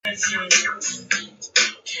You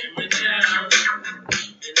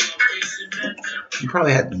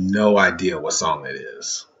probably had no idea what song that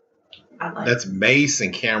is. That's Mace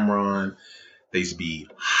and Cameron. They used to be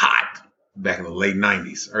hot back in the late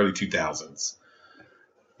 90s, early 2000s.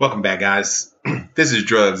 Welcome back, guys. This is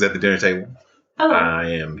Drugs at the Dinner Table. Hello.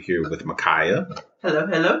 I am here with Micaiah. Hello,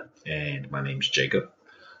 hello. And my name's Jacob.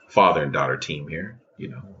 Father and daughter team here. You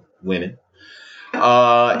know, winning.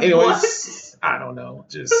 Anyways, What? I don't know.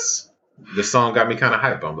 Just the song got me kind of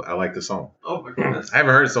hyped. I like the song. Oh my goodness. I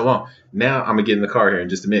haven't heard it so long. Now I'm gonna get in the car here in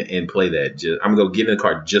just a minute and play that. I'm gonna go get in the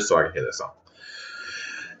car just so I can hear that song.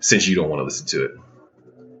 Since you don't want to listen to it.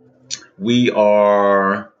 We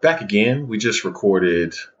are back again. We just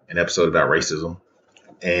recorded an episode about racism.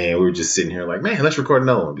 And we were just sitting here like, man, let's record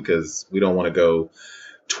another one because we don't want to go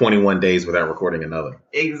 21 days without recording another.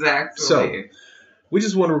 Exactly. So we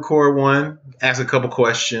just want to record one, ask a couple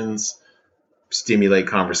questions, stimulate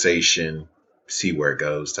conversation, see where it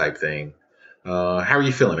goes type thing. How are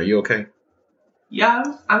you feeling? Are you okay? Yeah,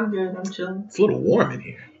 I'm good. I'm chilling. It's a little warm in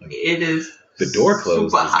here. It is. The door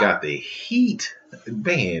closed. Super It's hot. got the heat.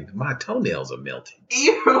 Man, my toenails are melting.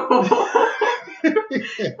 Ew.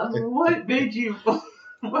 What made you?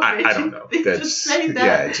 I don't know. Just say that.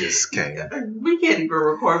 Yeah, it just came. We can't even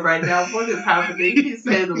record right now. What is happening? He's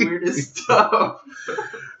saying the weirdest stuff.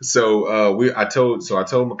 So I told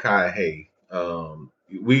Micaiah, hey,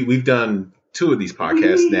 we've done 2 of these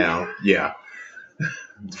podcasts now. Yeah.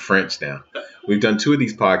 French now. We've done 2 of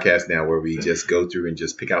these podcasts now where we just go through and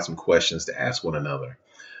just pick out some questions to ask one another.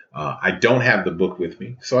 I don't have the book with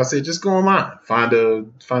me, so I said just go online, find a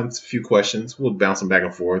few questions. We'll bounce them back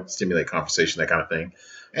and forth, stimulate conversation, that kind of thing,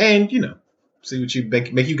 and see what you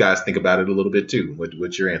make you guys think about it a little bit too.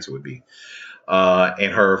 What your answer would be.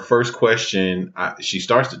 And her first question, she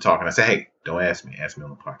starts to talk, and I say, hey, don't ask me on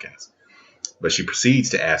the podcast. But she proceeds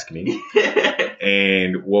to ask me,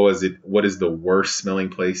 and what was it? What is the worst smelling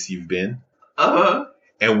place you've been?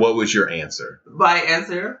 And what was your answer? My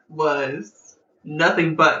answer was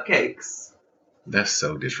nothing but cakes. That's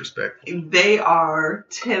so disrespectful. They are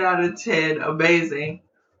 10 out of 10 amazing,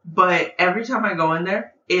 but every time I go in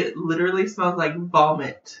there, it literally smells like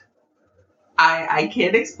vomit. I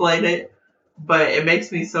can't explain it, but it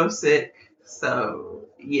makes me so sick. So,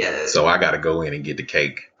 yeah. So I got to go in and get the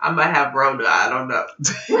cake. I might have Rona. I don't know.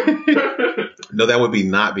 No, that would be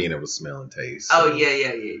not being able to smell and taste. So. Oh,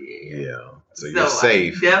 yeah. So you're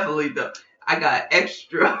safe. I definitely don't. I got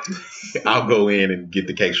extra. I'll go in and get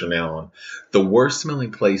the cakes from now on. The worst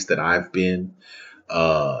smelling place that I've been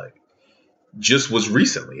just was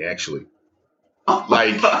recently, actually. Oh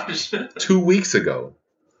my gosh. 2 weeks ago.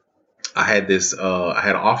 I had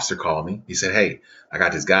an officer call me. He said, hey, I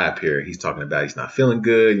got this guy up here. He's talking about he's not feeling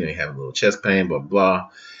good. He's having a little chest pain, blah, blah.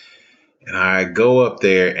 And I go up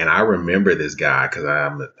there and I remember this guy because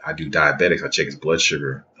I do diabetics. I check his blood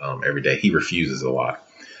sugar every day. He refuses a lot.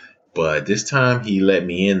 But this time he let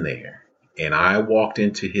me in there and I walked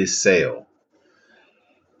into his cell.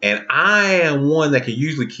 And I am one that can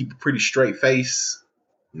usually keep a pretty straight face.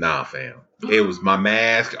 Nah, fam. It was my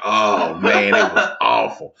mask. Oh, man, it was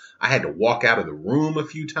awful. I had to walk out of the room a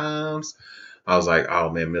few times. I was like, oh,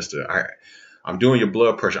 man, mister, I'm doing your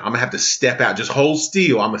blood pressure. I'm going to have to step out. Just hold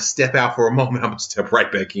still. I'm going to step out for a moment. I'm going to step right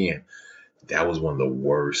back in. That was one of the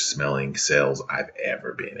worst smelling cells I've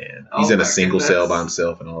ever been in. He's in a single cell by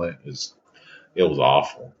himself and all that. It was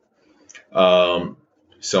awful.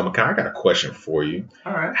 So, Micaiah, I got a question for you.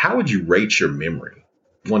 All right. How would you rate your memory?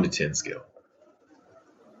 1 to 10 scale.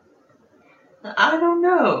 I don't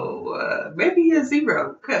know. Maybe a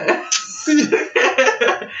 0. 'Cause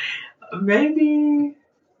maybe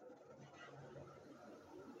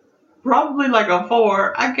probably like a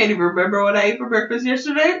 4. I can't even remember what I ate for breakfast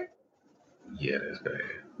yesterday. Yeah, that's bad.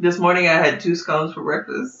 This morning I had 2 scones for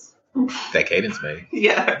breakfast. That cadence made.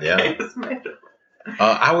 Yeah. Cadence made.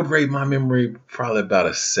 I would rate my memory probably about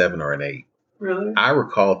a 7 or an 8. Really? I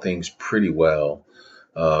recall things pretty well.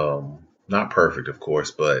 Not perfect, of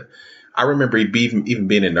course, but I remember even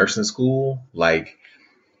being in nursing school. Like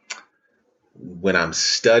when I'm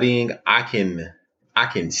studying, I can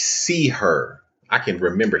see her. I can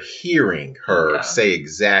remember hearing her say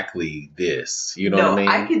exactly this. You know what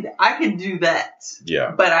I mean? I can do that.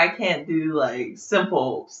 Yeah. But I can't do like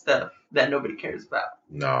simple stuff that nobody cares about.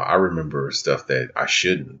 No, I remember stuff that I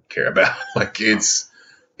shouldn't care about. Like it's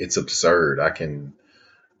absurd. I can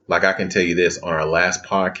tell you this on our last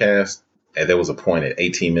podcast, and there was a point at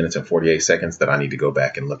 18 minutes and 48 seconds that I need to go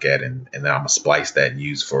back and look at, and then I'm gonna splice that and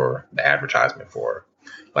use for the advertisement for her.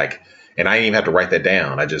 Like, and I didn't even have to write that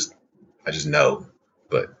down. I just know.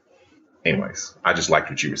 But anyways, I just liked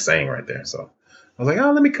what you were saying right there. So I was like,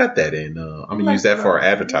 oh, let me cut that in. I'm gonna use that for our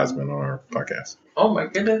advertisement on our podcast. Oh my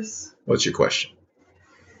goodness. What's your question?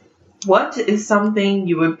 What is something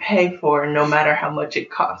you would pay for no matter how much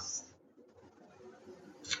it costs?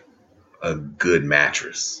 A good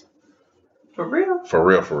mattress. For real? For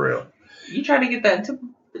real, for real. You trying to get that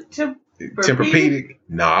Tempur-Pedic?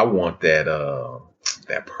 No, I want that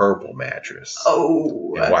purple mattress.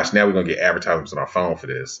 Oh. And watch, now we're going to get advertisements on our phone for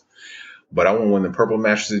this. But I want one of the purple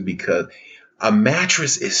mattresses because a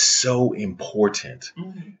mattress is so important.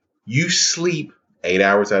 Mm-hmm. You sleep 8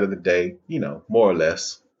 hours out of the day, more or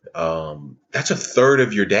less. That's a third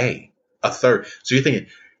of your day. A third. So you're thinking,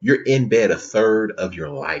 you're in bed a third of your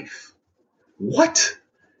life. What?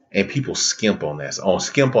 And people skimp on that.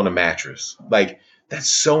 Skimp on the mattress. Like,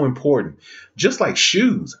 that's so important. Just like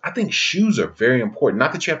shoes. I think shoes are very important.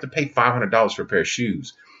 Not that you have to pay $500 for a pair of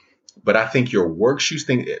shoes. But I think your work shoes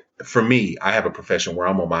thing, for me, I have a profession where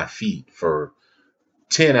I'm on my feet for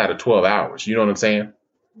 10 out of 12 hours. You know what I'm saying?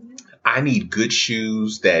 I need good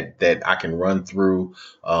shoes that I can run through.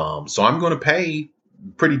 So I'm going to pay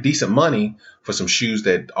pretty decent money for some shoes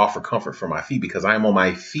that offer comfort for my feet because I am on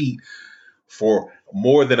my feet for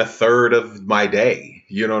more than a third of my day.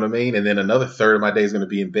 You know what I mean? And then another third of my day is going to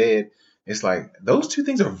be in bed. It's like those two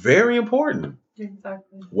things are very important.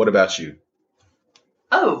 Exactly. What about you?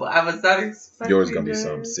 Oh, I was not expecting yours is going to be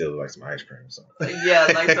something silly like some ice cream or something. Yeah,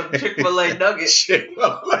 like some Chick-fil-A nuggets.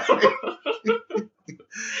 Chick-fil-A.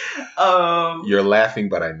 You're laughing,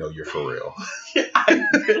 but I know you're for real. I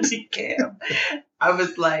really am. I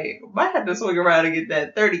was like, might have to swing around and get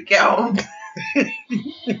that 30 count.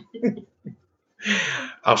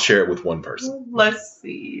 I'll share it with one person. Let's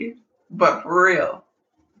see. But for real.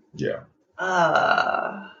 Yeah.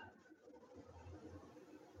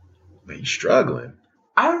 Man, you struggling.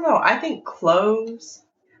 I don't know. I think clothes,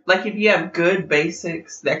 like if you have good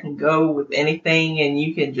basics that can go with anything and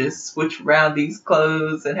you can just switch around these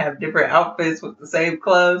clothes and have different outfits with the same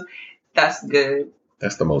clothes, that's good.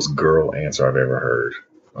 That's the most girl answer I've ever heard.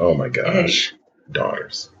 Oh my gosh. Hey.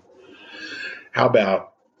 Daughters. How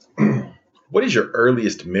about, what is your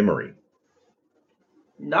earliest memory?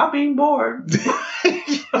 Not being born.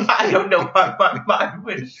 I don't know why my mind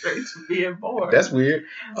went straight to being born. That's weird.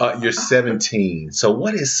 You're 17. So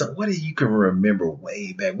what do you can remember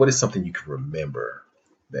way back? What is something you can remember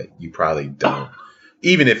that you probably don't?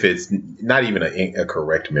 Even if it's not even a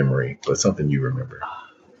correct memory, but something you remember.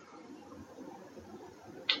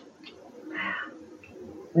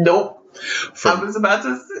 Nope. I was about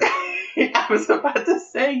to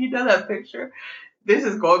say, you know that picture? This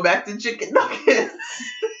is going back to chicken nuggets.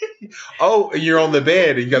 Oh, you're on the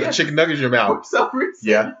bed and you got the chicken nuggets in your mouth. For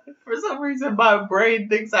some reason, my brain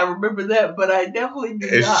thinks I remember that, but I definitely do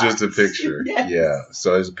It's not. just a picture. Yes. Yeah.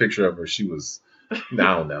 So there's a picture of her. She was, I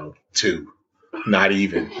don't know, 2. Not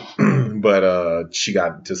even. But she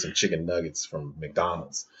got into some chicken nuggets from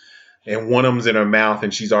McDonald's. And one of them's in her mouth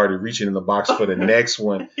and she's already reaching in the box for the next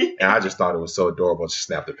one. And I just thought it was so adorable. She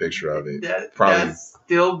snapped a picture of it. That's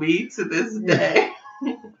still me to this day.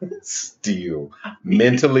 Still.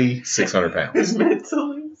 Mentally 600 pounds.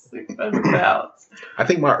 Mentally 600 pounds. I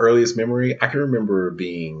think my earliest memory, I can remember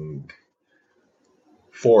being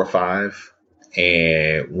 4 or 5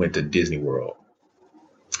 and went to Disney World.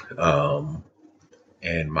 And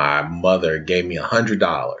my mother gave me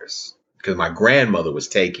 $100 because my grandmother was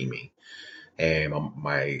taking me. And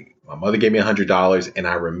my mother gave me $100. And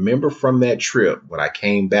I remember from that trip, what I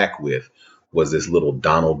came back with was this little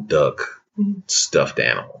Donald Duck stuffed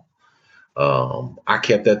animal. I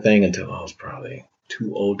kept that thing until I was probably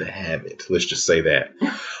too old to have it. Let's just say that.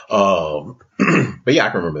 But yeah, I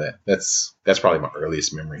can remember that. That's probably my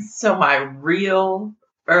earliest memory. So my real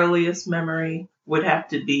earliest memory would have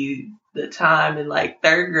to be the time in like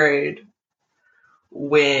 3rd grade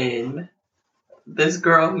when this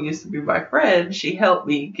girl who used to be my friend, she helped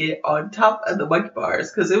me get on top of the monkey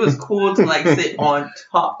bars because it was cool to like sit on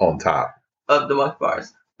top of the monkey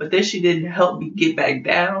bars. But then she didn't help me get back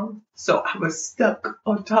down, so I was stuck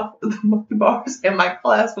on top of the monkey bars, and my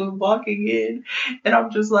class was walking in, and I'm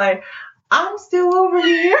just like, I'm still over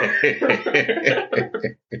here.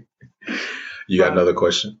 You got another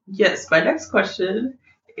question? Yes, my next question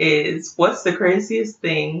is, what's the craziest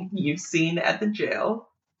thing you've seen at the jail?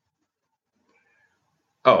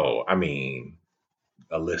 Oh, I mean,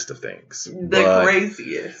 a list of things. The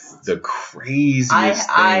craziest. The craziest thing.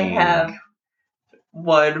 I have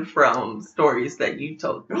one from stories that you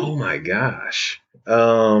told me. Oh my gosh.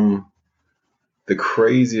 The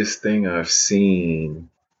craziest thing I've seen.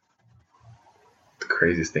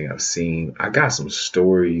 I got some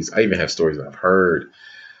stories. I even have stories that I've heard.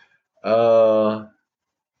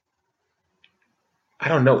 I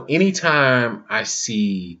don't know. Anytime I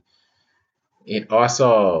see it, I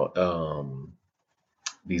saw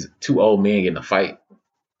these two old men get in a fight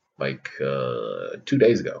like 2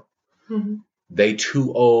 days ago. Mm-hmm. They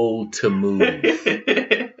too old to move.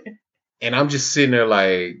 And I'm just sitting there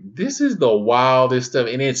like, this is the wildest stuff.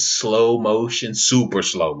 And it's slow motion, super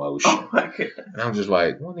slow motion. Oh my god. And I'm just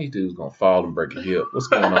like, one of these dudes going to fall and break a hip. What's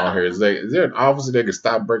going on here? Is there an officer that can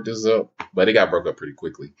stop, break this up? But it got broke up pretty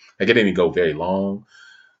quickly. Like, it didn't go very long,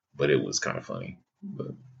 but it was kind of funny.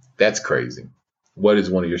 But that's crazy. What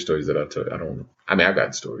is one of your stories that I told you? I don't know. I mean, I've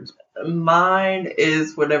got stories. Mine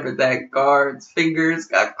is whenever that guard's fingers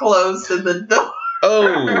got closed to the door.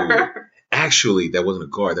 Oh, actually, that wasn't a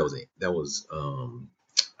guard. That was an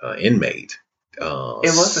inmate. It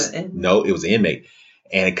wasn't inmate. No, it was an inmate.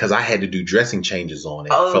 And because I had to do dressing changes on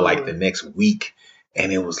it for like the next week,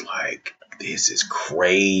 and it was like, this is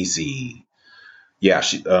crazy. Yeah,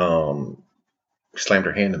 she slammed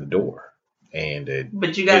her hand in the door.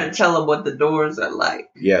 But you got to tell them what the doors are like.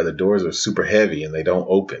 Yeah, the doors are super heavy and they don't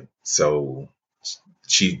open. So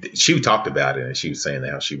she talked about it, and she was saying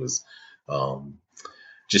how she was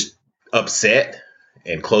just upset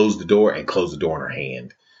and closed the door on her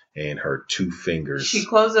hand, and her two fingers. She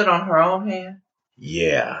closed it on her own hand?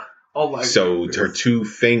 Yeah. Oh my god. So her two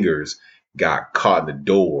fingers got caught in the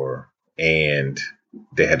door, and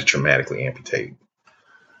they had to traumatically amputate.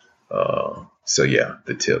 So yeah,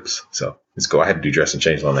 the tips. So let's go. I had to do dressing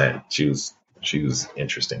change on that. She was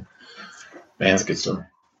interesting. Man, that's a good story.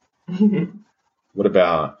 What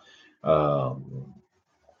about what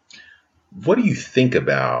do you think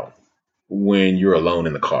about when you're alone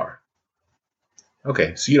in the car?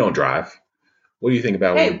 Okay, so you don't drive. What do you think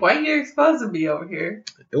about? Hey, why are you exposing me over here?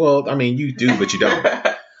 Well, I mean, you do, but you don't.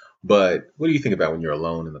 But what do you think about when you're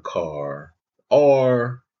alone in the car,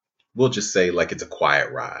 or we'll just say like it's a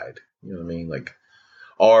quiet ride? You know what I mean? Like,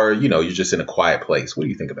 or, you're just in a quiet place. What do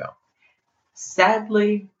you think about?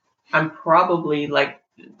 Sadly, I'm probably like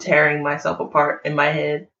tearing myself apart in my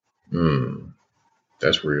head.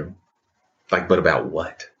 That's real. Like, but about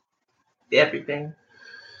what? Everything.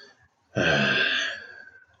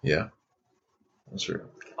 Yeah, that's real.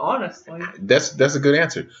 Honestly. That's a good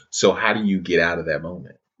answer. So how do you get out of that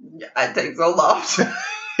moment? I take so long.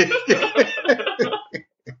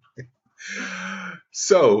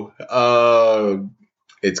 So,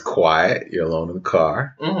 it's quiet. You're alone in the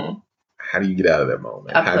car. Mm-hmm. How do you get out of that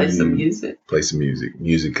moment? I play some music. Play some music.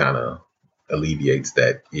 Music kind of alleviates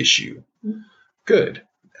that issue. Mm-hmm. Good.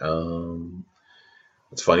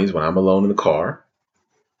 What's funny is when I'm alone in the car,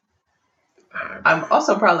 I'm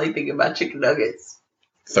also probably thinking about chicken nuggets.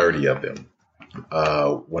 30 of them.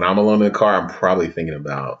 When I'm alone in the car, I'm probably thinking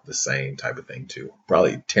about the same type of thing too.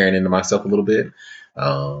 Probably tearing into myself a little bit.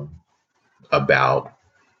 About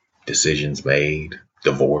decisions made,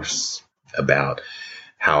 divorce, about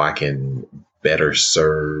how I can better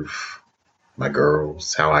serve my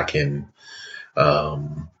girls, how I can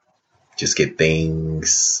just get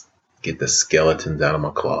the skeletons out of my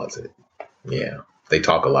closet. Yeah, they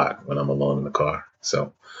talk a lot when I'm alone in the car.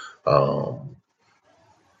 So,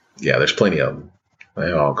 yeah, there's plenty of them.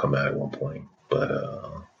 They all come out at one point. But,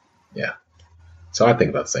 yeah. So I think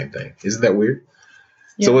about the same thing. Isn't that weird?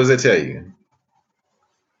 Yeah. So what does it tell you?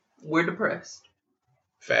 We're depressed.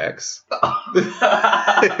 Facts. To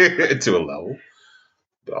a level.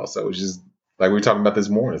 But also, it's just like we were talking about this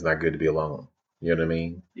morning. It's not good to be alone. You know what I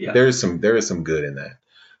mean? Yeah. There is some good in that.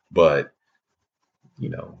 But,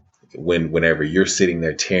 whenever you're sitting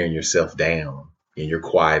there tearing yourself down and you're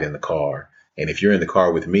quiet in the car, and if you're in the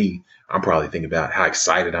car with me, I'm probably thinking about how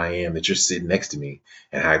excited I am that you're sitting next to me,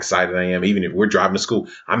 and how excited I am. Even if we're driving to school,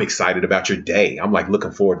 I'm excited about your day. I'm like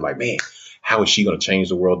looking forward, like, man, how is she going to change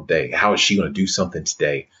the world today? How is she going to do something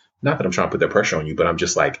today? Not that I'm trying to put that pressure on you, but I'm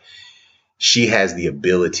just like, she has the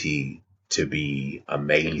ability to be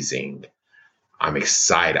amazing. I'm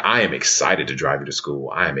excited. I am excited to drive you to school.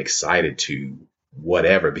 I am excited to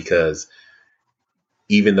whatever, because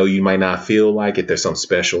even though you might not feel like it, there's something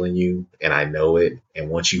special in you, and I know it. And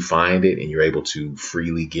once you find it and you're able to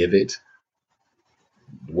freely give it,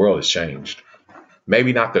 the world has changed.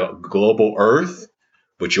 Maybe not the global earth,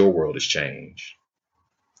 but your world has changed.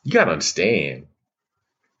 You got to understand,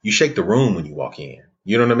 you shake the room when you walk in.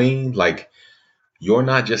 You know what I mean? Like, you're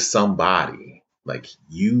not just somebody. Like,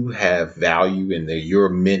 you have value, and you're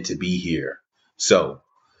meant to be here. So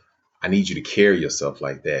I need you to carry yourself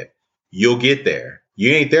like that. You'll get there.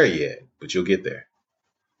 You ain't there yet, but you'll get there.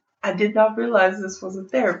 I did not realize this was a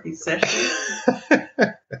therapy session.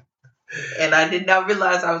 And I did not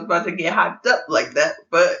realize I was about to get hyped up like that,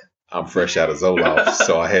 but I'm fresh out of Zoloft,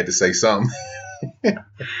 so I had to say something.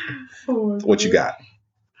 What you got?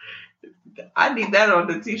 I need that on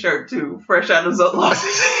the t-shirt too. Fresh out of Zolot's.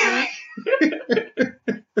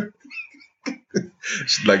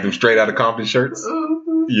 Like them straight out of Compton shirts?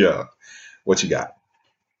 Mhm. Yeah. What you got?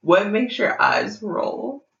 What makes your eyes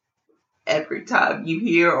roll every time you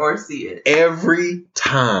hear or see it? Every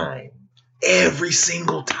time, every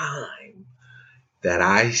single time that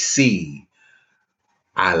I see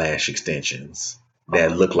eyelash extensions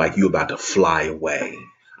that look like you about to fly away.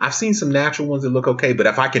 I've seen some natural ones that look okay, but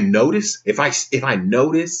if I can notice, if I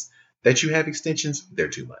notice that you have extensions, they're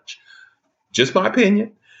too much. Just my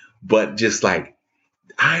opinion, but just like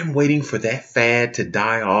I'm waiting for that fad to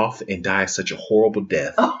die off and die such a horrible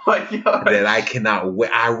death Oh my god. that I cannot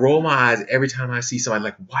wait. I roll my eyes every time I see somebody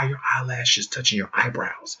like, why are your eyelashes touching your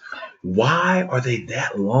eyebrows? Why are they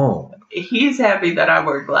that long? He's happy that I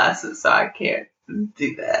wear glasses, so I can't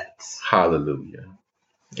do that. Hallelujah.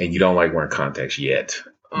 And you don't like wearing contacts yet.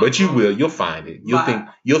 But you will. You'll find it.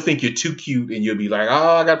 You'll think you're too cute and you'll be like,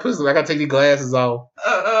 oh, I gotta take these glasses off.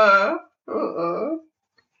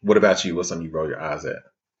 What about you? What's something you roll your eyes at?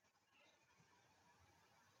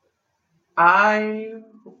 I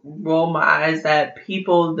roll my eyes at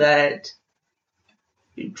people that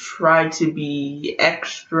try to be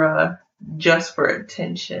extra just for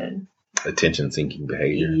attention. Attention seeking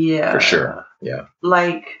behavior. Yeah. For sure. Yeah.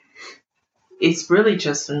 Like, it's really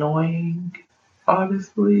just annoying,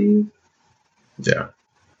 honestly. Yeah.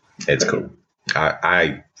 It's cool.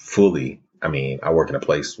 I work in a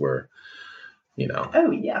place where, Oh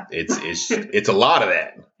yeah. it's a lot of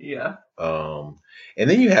that. Yeah. And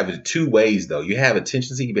then you have it two ways though. You have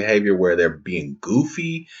attention seeking behavior where they're being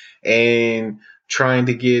goofy and trying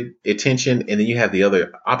to get attention, and then you have the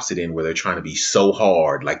other opposite end where they're trying to be so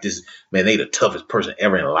hard, like this man, they the toughest person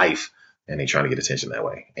ever in life, and they're trying to get attention that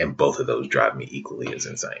way. And both of those drive me equally as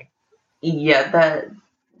insane. Yeah,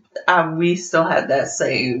 we still have that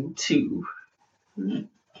same two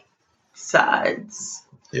sides.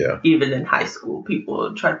 Yeah. Even in high school,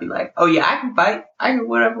 people try to be like, oh yeah, I can fight, I can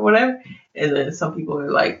whatever. And then some people are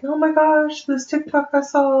like, oh my gosh, this TikTok I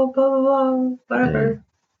saw, blah, blah, blah, whatever.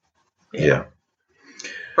 Yeah.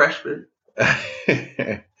 Freshman. All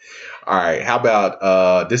right. How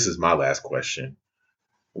about, this is my last question.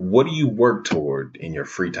 What do you work toward in your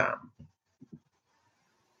free time?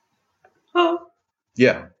 Oh.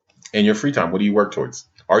 Yeah. In your free time, what do you work towards?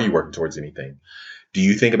 Are you working towards anything? Do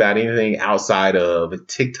you think about anything outside of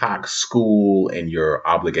TikTok, school, and your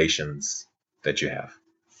obligations that you have?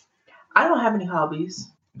 I don't have any hobbies.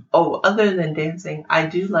 Oh, other than dancing. I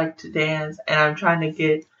do like to dance, and I'm trying to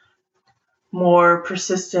get more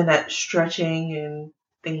persistent at stretching and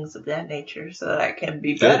things of that nature so that I can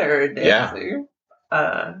be better at dancing.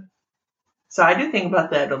 Yeah. So I do think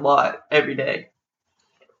about that a lot every day.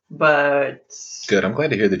 But good. I'm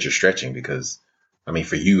glad to hear that you're stretching because,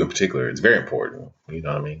 for you in particular, it's very important. You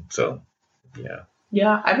know what I mean? So, yeah.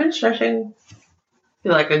 Yeah, I've been stretching, I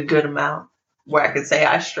feel like a good amount where I could say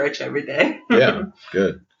I stretch every day. Yeah,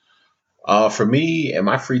 good. For me, in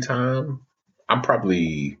my free time, I'm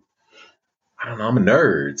probably, I'm a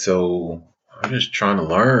nerd. So I'm just trying to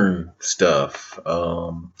learn stuff.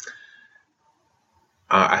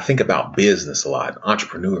 I think about business a lot,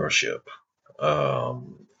 entrepreneurship.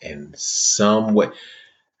 In some way,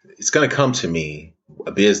 it's going to come to me,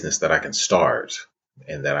 a business that I can start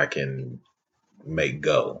and that I can make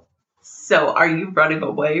go. So are you running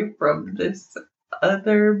away from this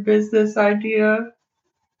other business idea?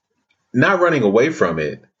 Not running away from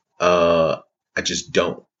it. I just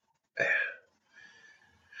don't.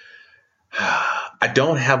 I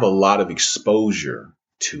don't have a lot of exposure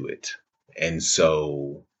to it. And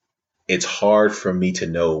so it's hard for me to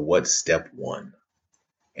know what's step one.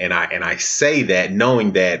 And I say that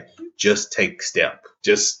knowing that just take step,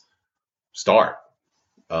 just start.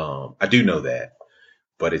 I do know that,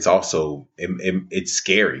 but it's also, it's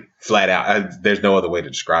scary, flat out. There's no other way to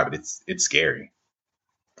describe it. It's scary.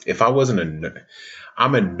 If I wasn't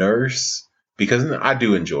I'm a nurse because I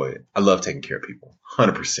do enjoy it. I love taking care of people.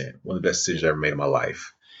 100%. One of the best decisions I ever made in my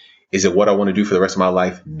life. Is it what I want to do for the rest of my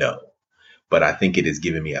life? No. But I think it has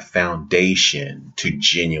given me a foundation to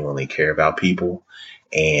genuinely care about people,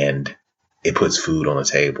 and it puts food on the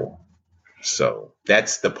table. So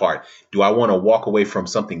that's the part. Do I want to walk away from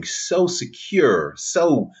something so secure,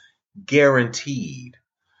 so guaranteed?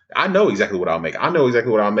 I know exactly what I'll make. I know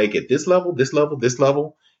exactly what I'll make at this level, this level, this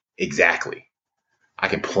level. Exactly. I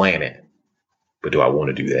can plan it. But do I want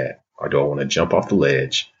to do that? Or do I want to jump off the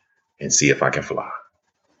ledge and see if I can fly?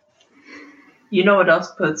 You know what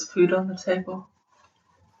else puts food on the table?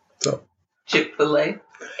 So Chick-fil-A.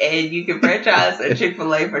 And you can franchise a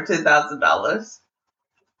Chick-fil-A for $10,000.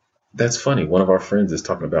 That's funny. One of our friends is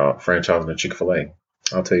talking about franchising a Chick-fil-A.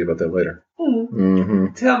 I'll tell you about that later.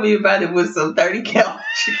 Tell me about it with some 30-calorie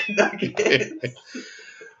chicken nuggets.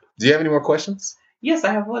 Do you have any more questions? Yes,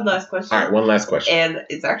 I have one last question. All right, one last question. And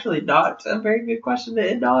it's actually not a very good question to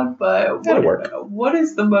end on, but That'll work. What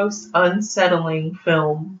is the most unsettling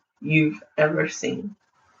film you've ever seen?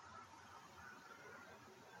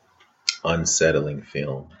 Unsettling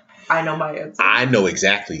film. I know my answer. I know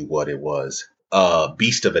exactly what it was.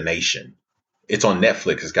 Beast of a Nation. It's on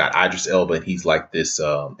Netflix. It's got Idris Elba, and he's like this.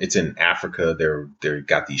 It's in Africa. They're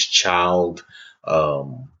got these child,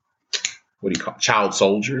 what do you call it? Child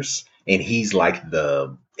soldiers, and he's like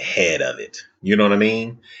the head of it. You know what I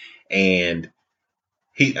mean? And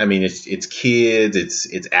it's kids,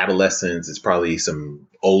 it's adolescents, it's probably some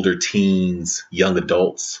older teens, young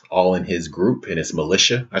adults, all in his group, in his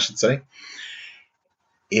militia, I should say.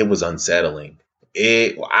 It was unsettling.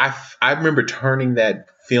 I remember turning that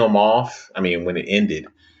film off. I mean, when it ended,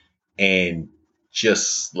 and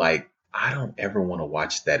just like, I don't ever want to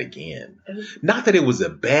watch that again. Not that it was a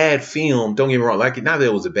bad film. Don't get me wrong. Like, not that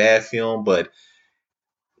it was a bad film, but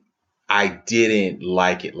I didn't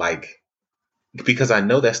like it. Like, because I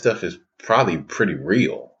know that stuff is probably pretty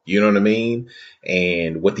real. You know what I mean?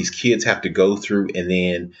 And what these kids have to go through, and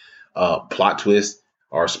then plot twist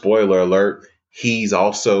or spoiler alert, he's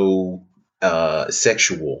also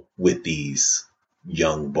sexual with these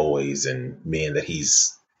young boys and men that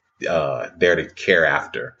he's there to care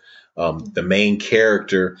after. The main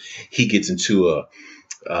character, he gets into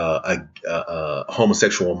a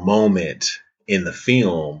homosexual moment in the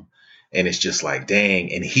film, and it's just like,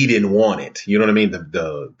 dang, and he didn't want it. You know what I mean?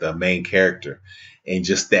 The main character, and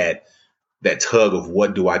just that tug of,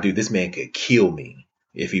 what do I do? This man could kill me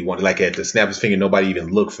if he wanted. Like, at the snap of his finger, nobody even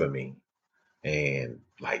looked for me. And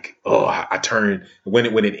like, I turned when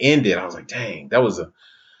it ended. I was like, dang, that was it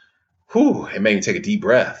made me take a deep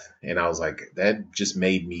breath. And I was like, that just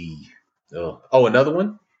made me, another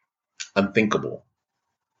one, Unthinkable,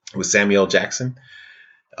 with Samuel Jackson.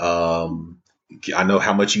 I know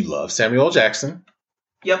how much you love Samuel Jackson.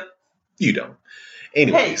 Yep. You don't.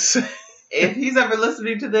 Anyways. Hey, if he's ever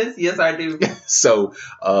listening to this, yes, I do. So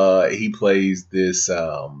he plays this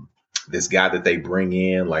guy that they bring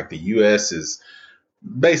in. Like, the U.S. is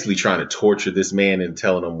basically trying to torture this man and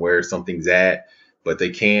telling him where something's at, but they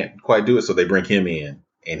can't quite do it. So they bring him in,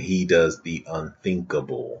 and he does the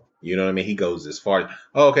unthinkable. You know what I mean? He goes as far as,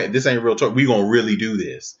 okay, this ain't real talk. We gonna really do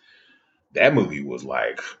this. That movie was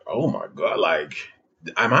like, oh my God, like,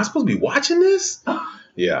 am I supposed to be watching this?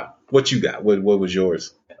 Yeah. What you got? What was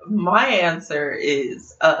yours? My answer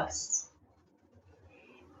is Us.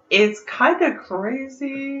 It's kind of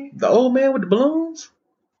crazy. The old man with the balloons?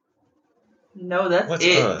 No, that's What's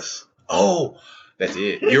it. Us? Oh, that's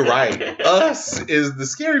it. You're right. Us is the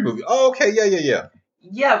scary movie. Oh, okay. Yeah.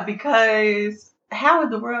 Yeah, because how in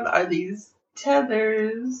the world are these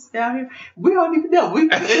tethers down here? We don't even know. We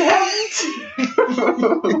could have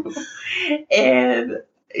and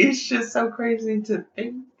it's just so crazy to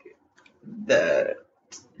think that.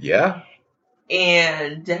 Yeah.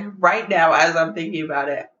 And right now, as I'm thinking about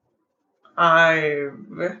it,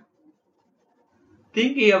 I'm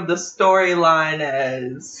thinking of the storyline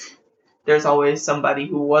as there's always somebody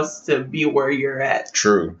who wants to be where you're at.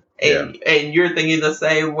 True. And you're thinking the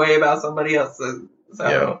same way about somebody else.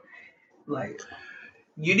 So, like,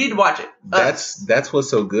 you need to watch it. That's what's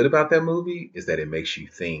so good about that movie, is that it makes you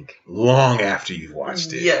think long after you've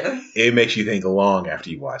watched it. Yes. It makes you think long after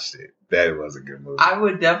you watched it. That was a good movie. I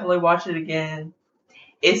would definitely watch it again.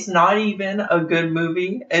 It's not even a good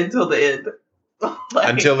movie until the end.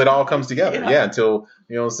 Until it all comes together. Yeah, until,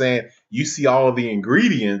 you know what I'm saying, you see all of the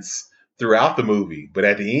ingredients throughout the movie, but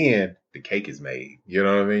at the end, the cake is made. You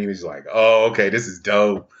know what I mean? It's like, oh, okay, this is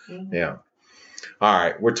dope. Mm-hmm. Yeah. All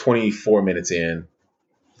right, we're 24 minutes in.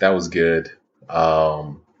 That was good.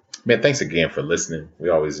 Man, thanks again for listening. We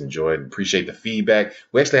always enjoy it and appreciate the feedback.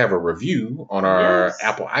 We actually have a review on our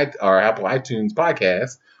Apple iTunes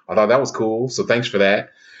podcast. I thought that was cool, so thanks for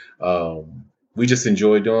that. We just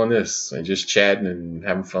enjoy doing this and just chatting and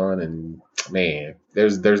having fun. And man,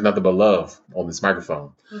 there's nothing but love on this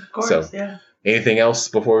microphone. Of course, yeah. Anything else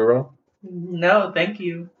before we roll? No, thank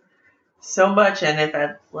you so much. And if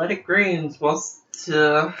Athletic Greens wants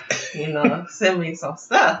to, send me some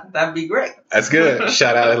stuff, that'd be great. That's good.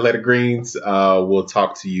 Shout out Athletic Greens. We'll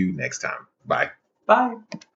talk to you next time. Bye. Bye.